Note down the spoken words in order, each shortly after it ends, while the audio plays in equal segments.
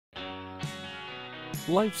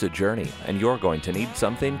Life's a journey, and you're going to need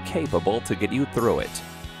something capable to get you through it.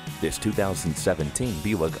 This 2017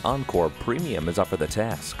 Buick Encore Premium is up for the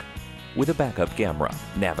task. With a backup camera,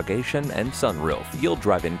 navigation, and sunroof, you'll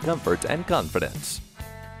drive in comfort and confidence.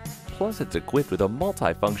 Plus, it's equipped with a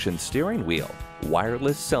multi-function steering wheel,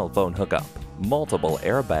 wireless cell phone hookup, multiple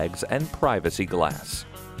airbags, and privacy glass.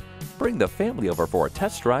 Bring the family over for a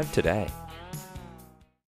test drive today.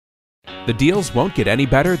 The deals won't get any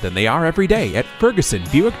better than they are every day at Ferguson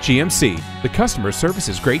Buick GMC. The customer service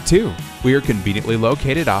is great too. We are conveniently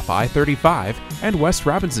located off I-35 and West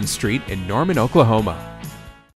Robinson Street in Norman, Oklahoma.